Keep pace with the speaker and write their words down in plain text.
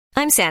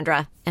I'm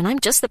Sandra, and I'm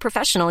just the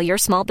professional your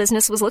small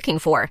business was looking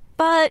for.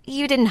 But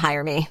you didn't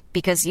hire me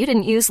because you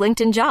didn't use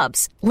LinkedIn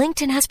Jobs.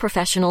 LinkedIn has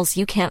professionals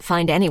you can't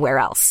find anywhere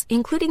else,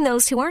 including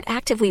those who aren't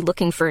actively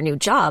looking for a new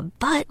job,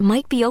 but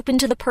might be open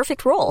to the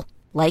perfect role,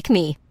 like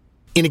me.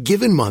 In a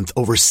given month,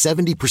 over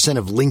 70%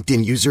 of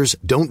LinkedIn users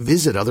don't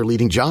visit other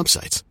leading job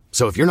sites.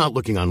 So if you're not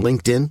looking on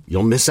LinkedIn,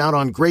 you'll miss out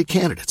on great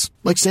candidates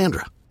like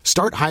Sandra.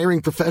 Start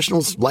hiring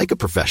professionals like a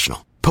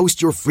professional.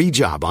 Post your free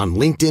job on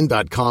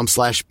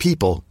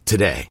linkedin.com/people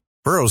today.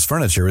 Burrow's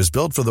furniture is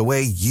built for the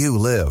way you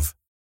live.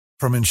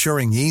 From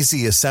ensuring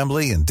easy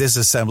assembly and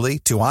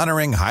disassembly to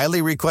honoring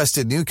highly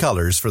requested new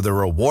colors for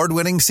their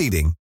award-winning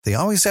seating, they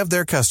always have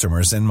their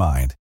customers in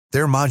mind.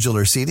 Their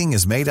modular seating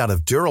is made out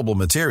of durable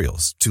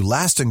materials to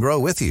last and grow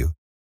with you.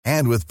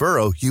 And with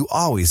Burrow, you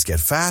always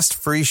get fast,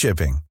 free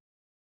shipping.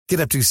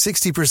 Get up to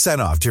 60%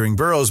 off during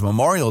Burrow's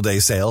Memorial Day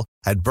sale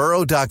at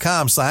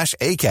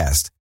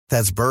burrow.com/ACAST.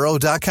 That's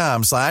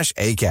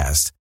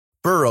burrow.com/ACAST.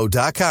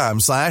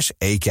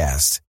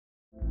 burrow.com/ACAST.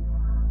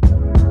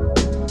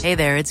 Hey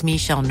there, it's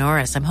Michelle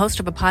Norris. I'm host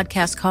of a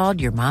podcast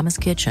called Your Mama's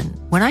Kitchen.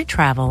 When I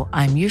travel,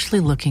 I'm usually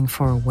looking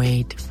for a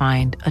way to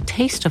find a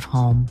taste of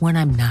home when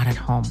I'm not at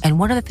home. And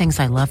one of the things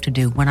I love to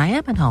do when I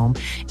am at home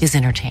is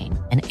entertain.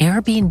 And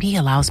Airbnb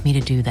allows me to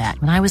do that.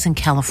 When I was in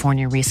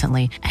California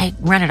recently, I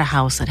rented a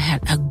house that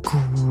had a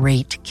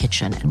great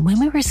kitchen. And when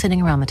we were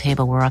sitting around the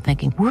table, we were all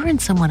thinking, we're in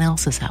someone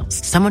else's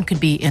house. Someone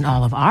could be in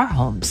all of our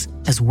homes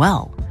as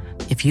well.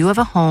 If you have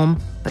a home,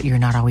 but you're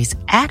not always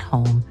at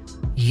home,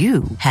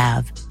 you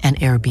have an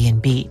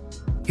Airbnb.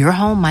 Your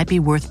home might be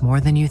worth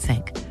more than you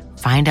think.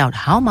 Find out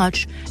how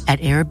much at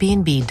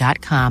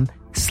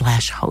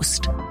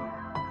airbnb.com/host.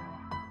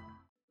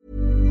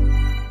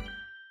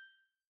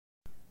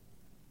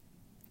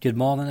 Good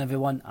morning,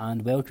 everyone,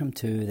 and welcome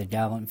to the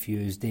Gallant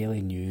Fuse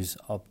Daily News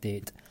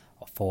Update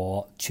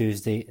for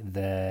Tuesday,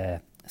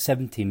 the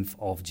 17th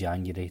of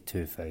January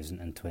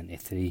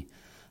 2023.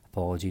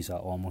 Apologies, I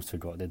almost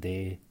forgot the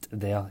date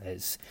there.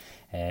 It's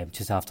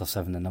just after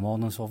 7 in the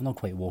morning, so I've not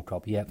quite woke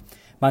up yet.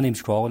 My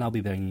name's Colin. I'll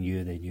be bringing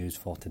you the news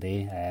for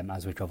today.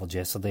 As we covered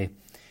yesterday,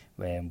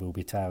 we'll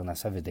be trialling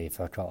this every day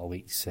for a couple of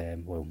weeks.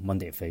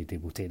 Monday to Friday,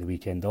 we'll take the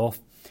weekend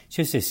off,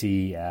 just to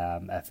see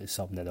if it's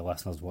something that the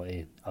listeners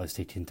want us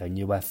to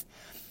continue with.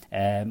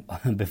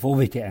 Before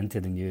we get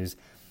into the news,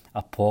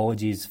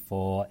 apologies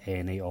for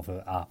any of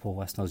our Apple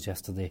listeners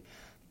yesterday.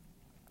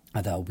 I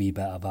had a wee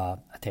bit of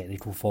a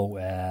technical fault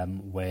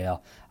where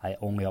I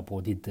only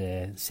uploaded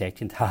the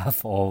second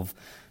half of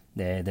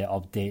the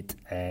update,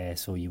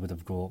 so you would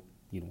have got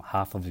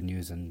half of the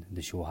news and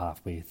the show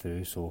halfway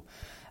through. So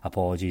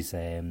apologies,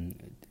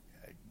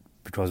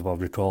 because we're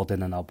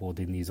recording and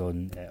uploading these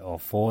on our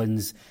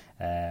phones.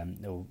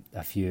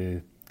 A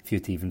few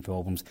teething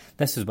problems.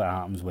 This is what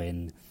happens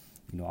when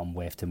I'm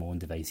left to my own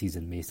devices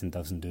and Mason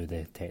doesn't do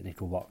the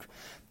technical work.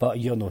 But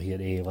you're not here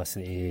to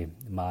listen to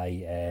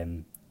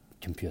my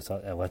computer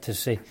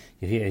illiteracy.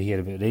 You're here to hear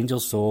about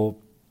Rangers. So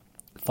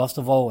first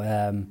of all,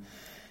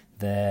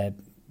 the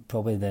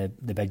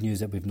big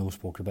news that we've not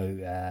spoke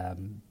about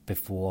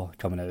before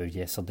coming out of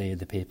yesterday,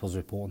 the papers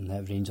reporting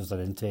that Rangers are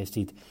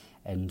interested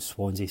in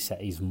Swansea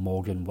City's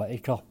Morgan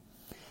Whittaker.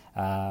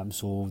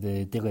 So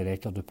the Daily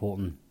Record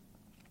reporting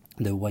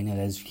the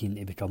winger is keen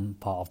to become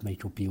part of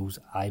Michael Beale's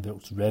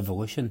Ibrox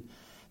revolution.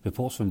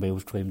 Reports from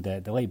Wales claimed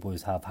that the Light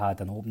Boys have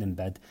had an opening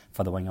bid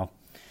for the winger,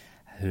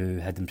 who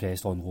had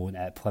impressed on loan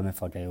at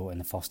Plymouth Argyle in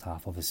the first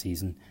half of the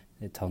season.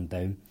 It turned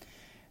down.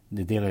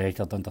 The Daily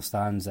Record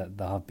understands that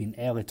there have been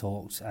early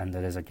talks and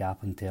there is a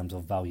gap in terms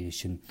of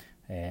valuation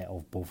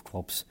of both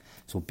clubs.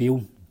 So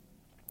Beale,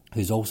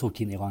 who's also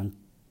keen to land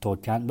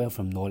Todd Cantwell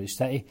from Norwich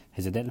City,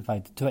 has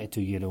identified the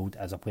 22-year-old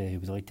as a player who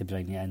would like to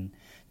bring in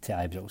to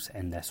Ibrox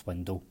in this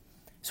window.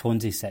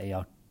 Swansea City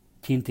are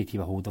keen to keep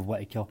a hold of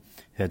Whittaker,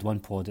 who had won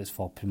plaudits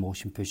for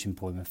promotion pushing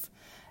Plymouth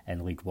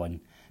in League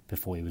One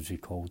before he was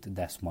recalled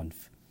this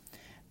month.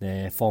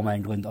 The former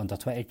England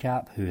under-20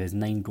 cap, who has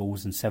 9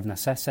 goals and 7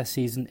 assists this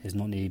season, is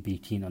known to be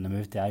keen on the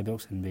move to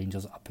Ibrox, and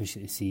Rangers are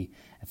pushing to see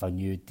if a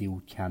new deal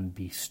can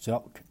be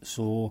struck.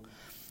 So,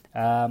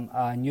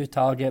 a new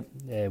target,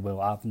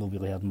 I've not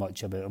really heard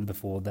much about him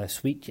before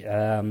this week.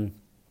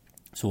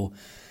 So,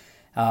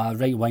 a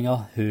right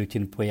winger who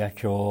can play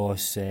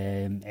across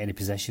any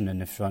position in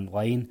the front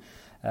line.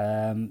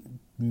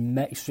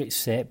 Mixed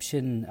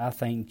reception, I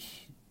think,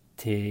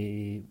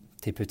 to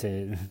put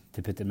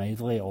it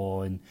mildly,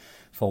 on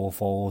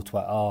follow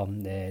Twitter,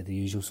 the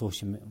usual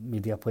social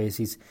media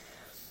places.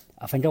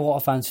 I think a lot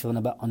of fans feeling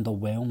a bit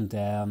underwhelmed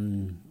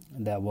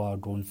that we're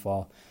going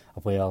for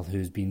a player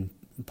who's been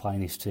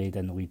playing his trade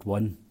in League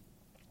One.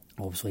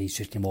 Obviously, he's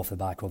just came off the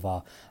back of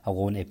a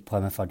loan to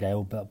Plymouth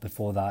Argyle, but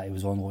before that, he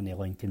was on loan to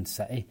Lincoln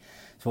City.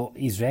 So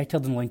his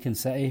record in Lincoln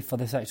City for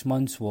the 6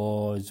 months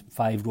was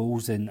 5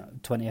 goals in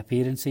 20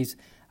 appearances,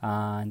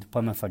 and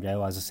Plymouth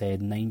Argyle, as I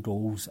said, 9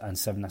 goals and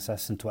 7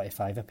 assists in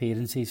 25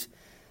 appearances.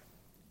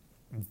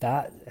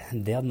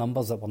 They're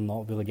numbers that we're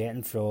not really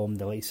getting from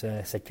the likes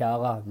of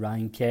Sakala,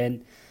 Ryan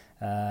Kent,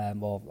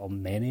 or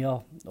many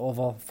of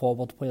our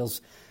forward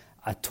players.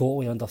 I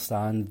totally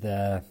understand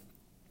the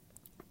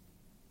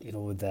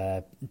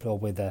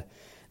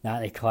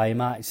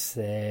anticlimax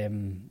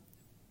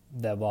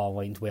that were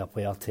linked to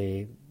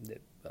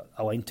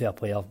a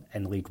player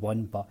in League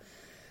One, but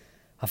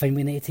I think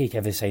we need to take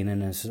every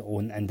signing as its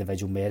own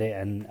individual merit,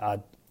 and I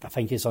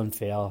think it's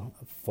unfair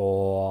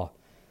for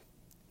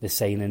the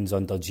signings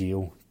under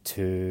Gio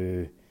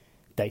to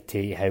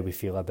dictate how we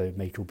feel about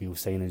Michael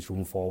Beale's signings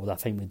going forward. I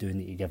think we do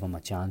need to give him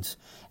a chance,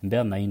 and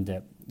bear in mind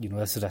that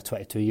this is a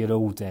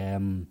 22-year-old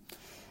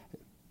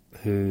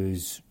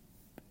who's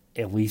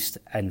at least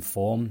in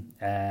form.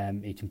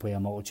 He can play a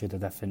multitude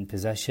of different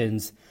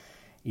positions.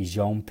 He's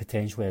young,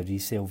 potentially a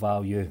resale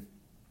value.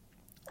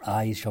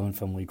 He's coming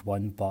from League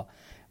One, but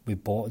we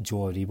bought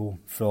Joe Aribo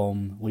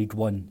from League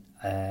One,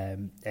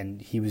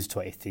 and he was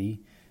 23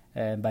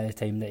 by the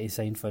time that he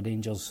signed for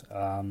Rangers,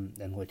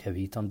 and look how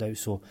he turned out.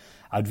 So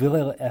I'd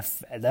really,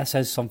 if this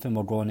is something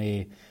we're going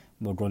to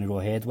go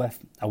ahead with,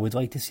 I would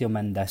like to see him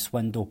in this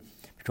window,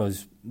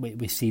 because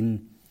we've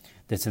seen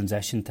the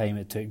transition time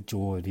it took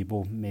Joe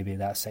Aribo, maybe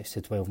that 6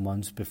 to 12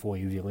 months before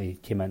he really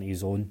came into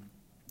his own.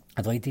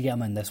 I'd like to get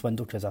him in this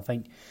window, because I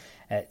think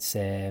it's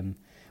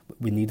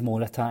we need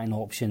more attacking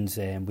options.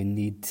 We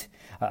need.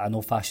 I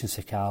know Fashion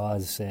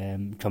Sakala's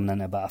coming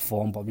in a bit of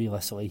form, but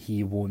realistically,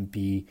 he won't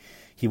be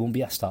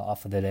a starter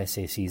for the rest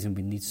of the season.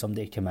 We need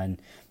somebody to come in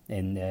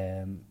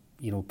and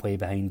play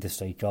behind the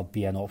striker,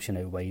 be an option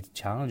out wide,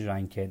 challenge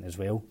Ryan Kent as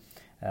well.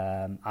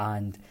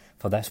 And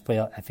for this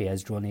player, if he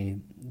is going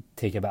to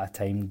take a bit of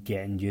time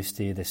getting used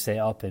to the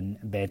setup and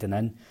bedding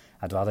in,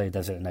 I'd rather he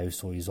does it now,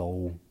 so he's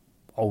all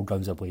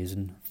guns are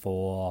blazing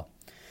for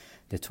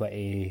the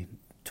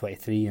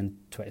 2023 and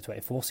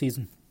 2024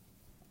 season.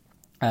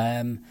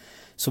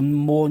 Some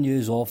more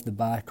news off the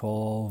back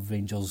of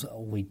Rangers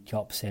League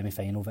Cup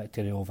semi-final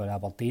victory over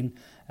Aberdeen,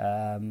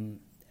 and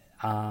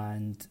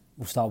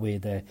we'll start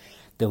with the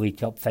League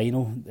Cup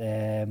final,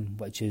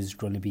 which is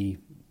going to be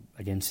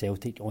against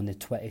Celtic on the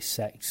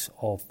 26th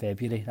of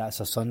February. That's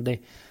a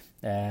Sunday.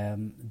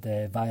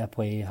 The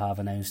Viaplay have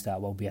announced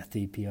that will be a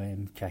 3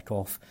 p.m.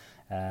 kick-off.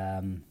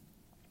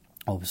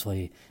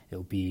 Obviously,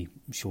 it'll be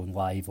shown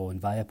live on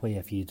Viaplay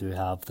if you do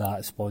have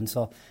that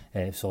sponsor.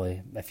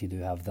 If you do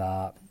have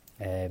that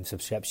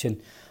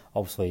subscription.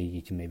 Obviously,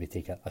 you can maybe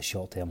take a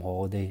short-term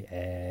holiday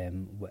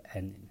and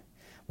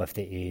with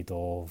the aid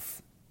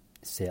of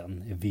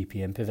certain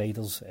VPN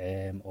providers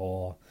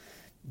or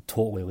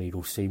totally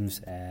legal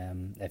streams,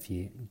 if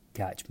you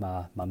catch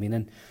my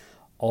meaning.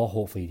 Or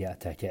hopefully you get a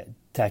ticket.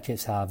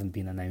 Tickets haven't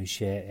been announced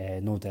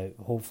yet, no doubt.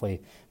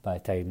 Hopefully by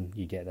the time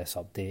you get this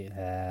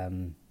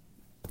update,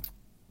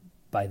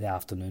 by the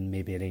afternoon,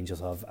 maybe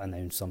Rangers have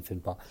announced something,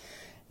 but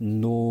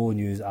no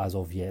news as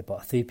of yet.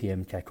 But a 3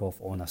 p.m.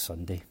 kick-off on a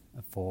Sunday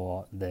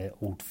for the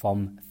Old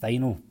Firm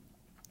final.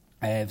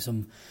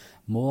 Some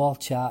more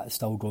chat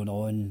still going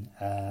on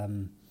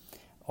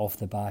off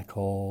the back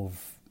of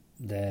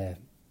the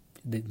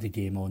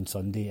game on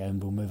Sunday,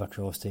 and we'll move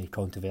across to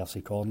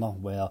Controversy Corner,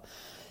 where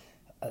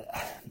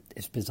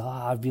it's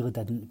bizarre. I really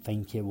didn't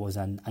think it was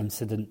an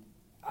incident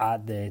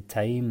at the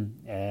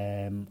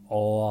time,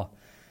 or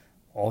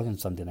on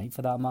Sunday night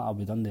for that matter.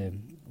 We done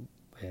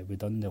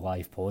the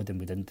live pod and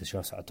we didn't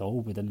discuss it at all.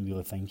 We didn't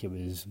really think it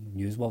was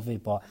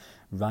newsworthy, but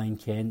Ryan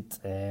Kent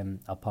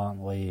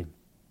apparently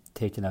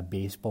taking a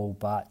baseball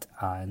bat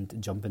and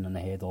jumping on the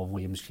head of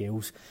Liam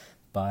Scales.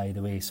 By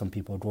the way, some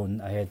people are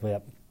going ahead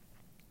with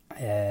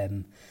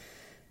it.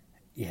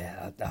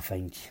 I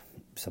think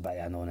it's a bit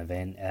of a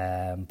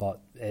non-event,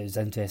 but it was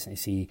interesting to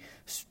see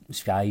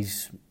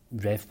Sky's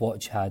Ref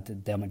Watch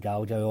had Dermot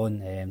Gallagher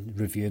on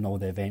reviewing all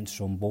the events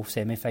from both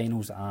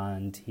semi-finals,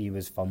 and he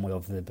was firmly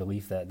of the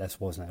belief that this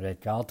wasn't a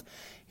red card.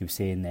 He was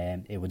saying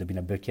it would have been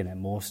a booking at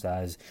most,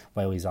 as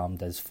while his arm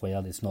does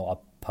flare, it's not a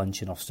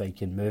punching or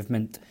striking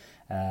movement,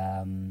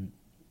 and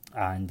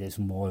it's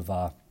more of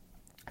a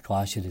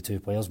clash of the two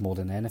players more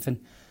than anything.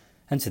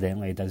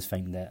 Incidentally, he does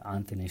think that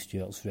Anthony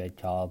Stewart's red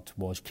card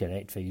was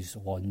correct for his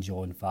lunge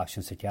on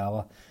Fashion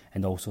Sakala,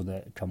 and also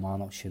that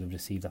Kilmarnock should have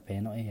received a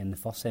penalty in the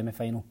first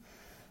semi-final.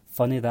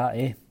 Funny that,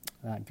 eh?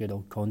 That good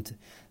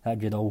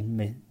old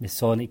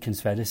Masonic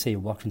conspiracy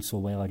working so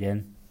well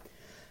again.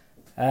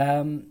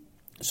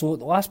 So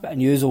the last bit of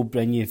news I'll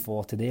bring you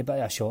for today, a bit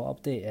of a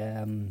short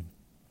update.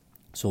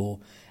 So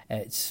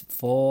it's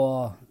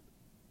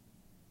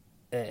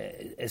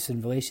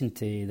in relation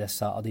to this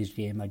Saturday's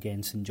game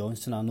against St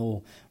Johnstone. I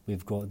know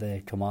we've got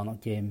the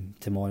Kilmarnock game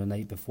tomorrow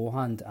night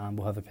beforehand, and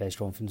we'll have a press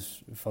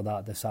conference for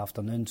that this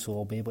afternoon, so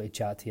I'll be able to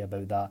chat to you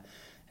about that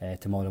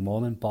tomorrow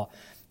morning. But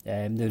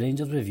the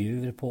Rangers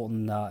Review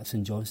reporting that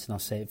St Johnstone are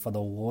set for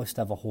the lowest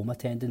ever home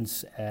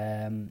attendance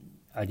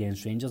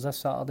against Rangers this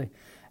Saturday.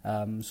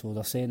 So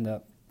they're saying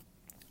that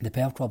the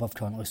Perth Club have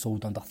currently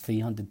sold under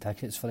 300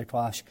 tickets for the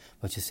clash,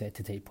 which is set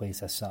to take place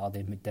this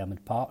Saturday in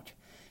McDermott Park.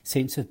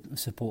 Saints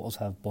supporters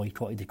have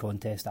boycotted the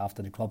contest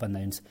after the club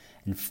announced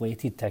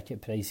inflated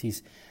ticket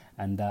prices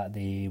and that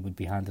they would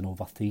be handing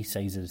over 3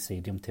 sides of the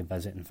stadium to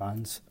visiting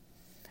fans.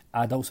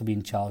 Adults are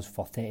being charged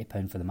for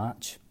 £30 for the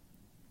match,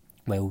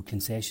 while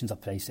concessions are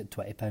priced at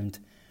 £20.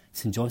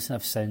 St Johnstone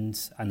have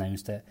since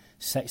announced that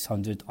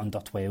 600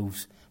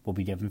 under-12s will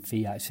be given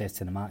free access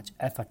to the match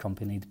if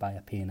accompanied by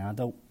a paying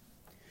adult.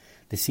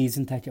 The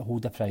season ticket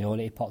holder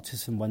priority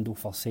purchasing window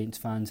for Saints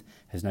fans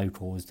has now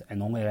closed,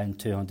 and only around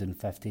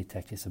 250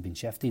 tickets have been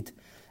shifted.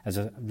 As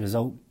a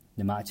result,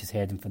 the match is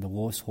heading for the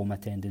lowest home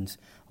attendance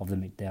of the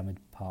McDiarmid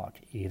Park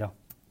era.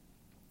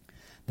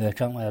 There are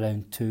currently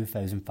around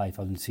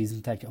 2,500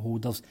 season ticket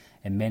holders,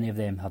 and many of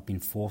them have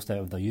been forced out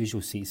of their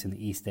usual seats in the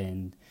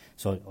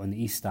on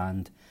the East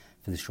Stand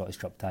for the Scottish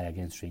Cup tie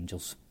against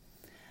Rangers.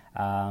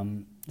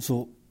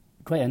 So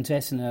quite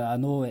interesting. I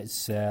know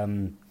it's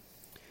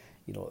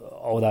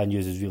all that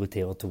news is really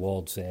tailored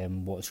towards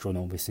what's going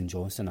on with St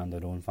Johnstone and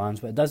their own fans,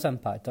 but it does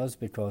impact us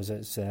because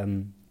it's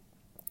the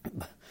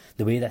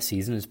way this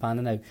season is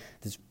panning out.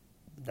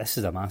 This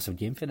is a massive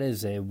game for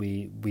us.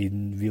 We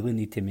really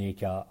need to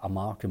make a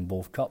mark in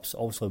both cups.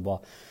 Obviously,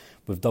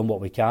 we've done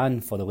what we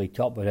can for the League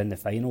Cup. We're in the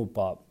final,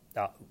 but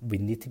we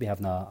need to be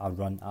having a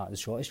run at the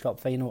Scottish Cup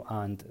final,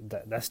 and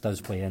this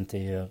does play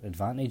into our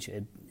advantage.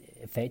 It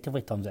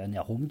effectively turns it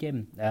into a home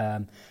game.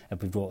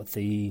 If we've got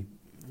three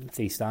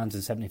stands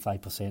and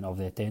 75% of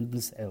the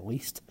attendance at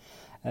least.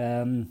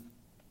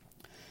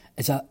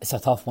 It's a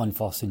tough one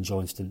for St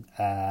Johnstone.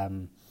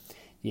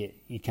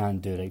 You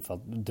can't do right for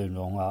doing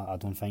wrong, I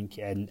don't think.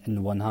 On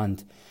the one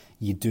hand,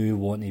 you do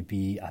want to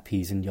be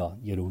appeasing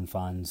your own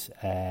fans,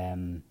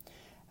 and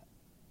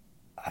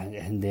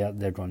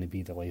they're going to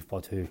be the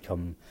lifeblood who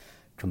come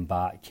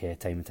back time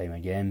and time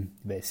again.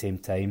 But at the same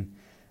time,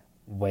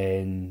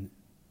 when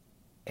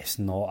it's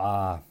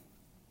not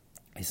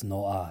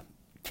a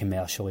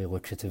commercially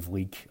lucrative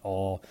league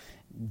or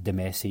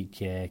domestic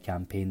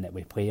campaign that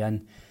we play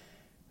in,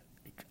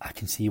 I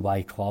can see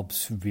why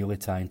clubs really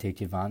try and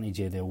take advantage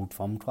of the Old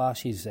Firm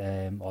clashes,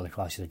 or the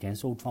clashes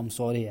against Old Firm,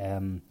 sorry.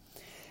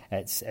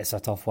 It's a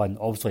tough one.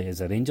 Obviously,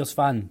 as a Rangers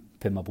fan,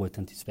 put my blue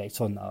tinted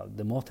specs on,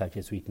 the more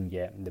tickets we can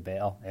get, the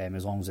better,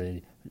 as long as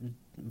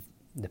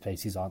the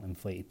prices aren't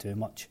inflated too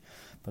much.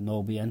 But no,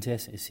 it'll be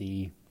interesting to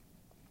see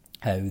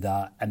how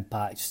that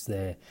impacts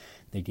the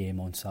game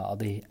on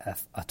Saturday,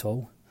 if at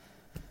all.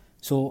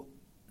 So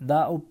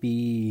that'll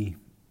be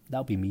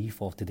me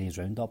for today's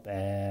roundup.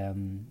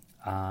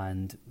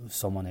 And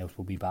someone else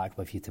will be back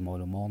with you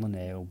tomorrow morning.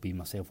 It'll be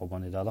myself or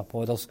one of the other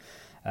podders.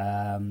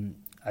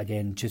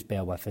 Again, just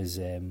bear with us.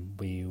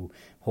 We'll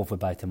hopefully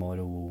by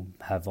tomorrow we'll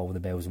have all the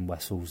bells and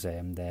whistles,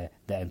 the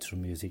intro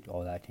music,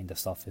 all that kind of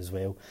stuff as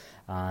well.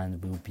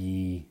 And we'll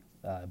be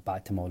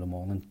back tomorrow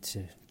morning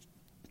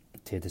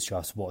to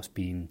discuss what's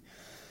been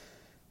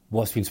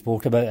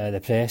spoke about at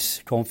the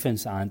press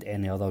conference and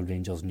any other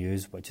Rangers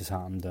news which has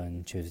happened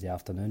on Tuesday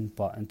afternoon.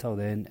 But until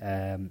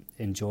then,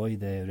 enjoy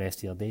the rest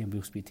of your day, and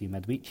we'll speak to you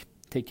midweek.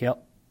 Take care.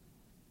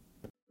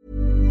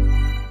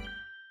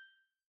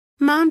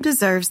 Mom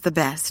deserves the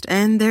best,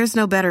 and there's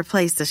no better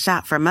place to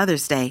shop for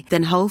Mother's Day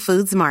than Whole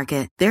Foods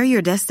Market. They're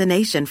your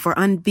destination for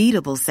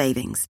unbeatable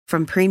savings,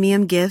 from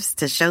premium gifts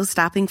to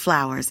show-stopping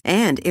flowers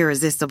and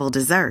irresistible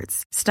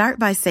desserts. Start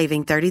by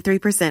saving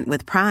 33%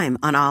 with Prime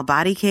on all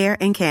body care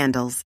and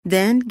candles.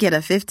 Then get a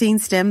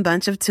 15-stem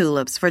bunch of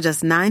tulips for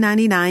just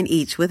 $9.99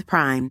 each with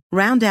Prime.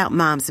 Round out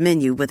Mom's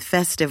menu with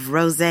festive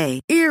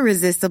rosé,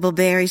 irresistible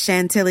berry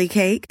chantilly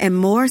cake, and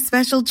more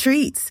special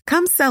treats.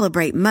 Come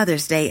celebrate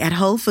Mother's Day at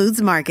Whole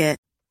Foods Market.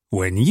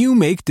 When you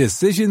make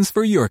decisions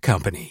for your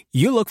company,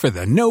 you look for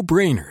the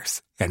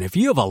no-brainers. And if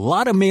you have a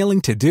lot of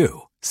mailing to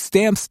do,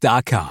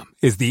 Stamps.com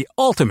is the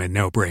ultimate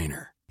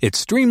no-brainer. It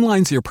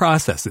streamlines your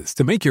processes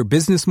to make your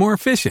business more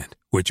efficient,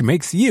 which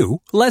makes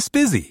you less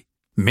busy.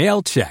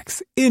 Mail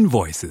checks,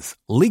 invoices,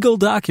 legal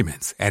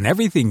documents, and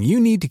everything you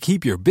need to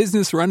keep your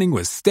business running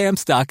with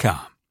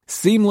Stamps.com.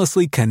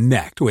 Seamlessly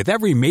connect with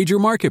every major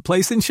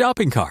marketplace and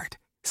shopping cart.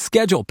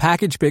 Schedule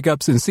package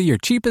pickups and see your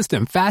cheapest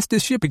and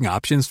fastest shipping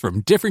options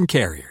from different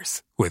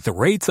carriers, with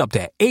rates up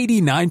to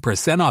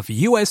 89% off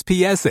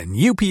USPS and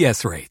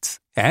UPS rates.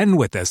 And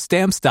with the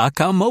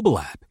Stamps.com mobile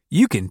app,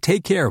 you can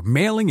take care of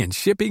mailing and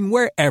shipping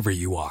wherever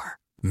you are.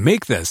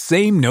 Make the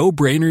same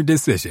no-brainer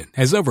decision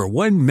as over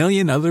 1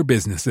 million other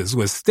businesses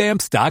with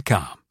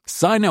Stamps.com.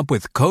 Sign up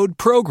with code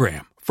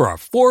PROGRAM for a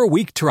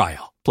 4-week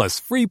trial,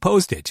 plus free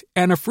postage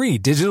and a free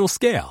digital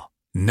scale.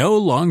 No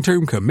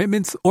long-term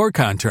commitments or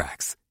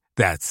contracts.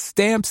 That's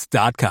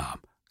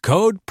Stamps.com.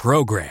 Code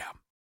PROGRAM.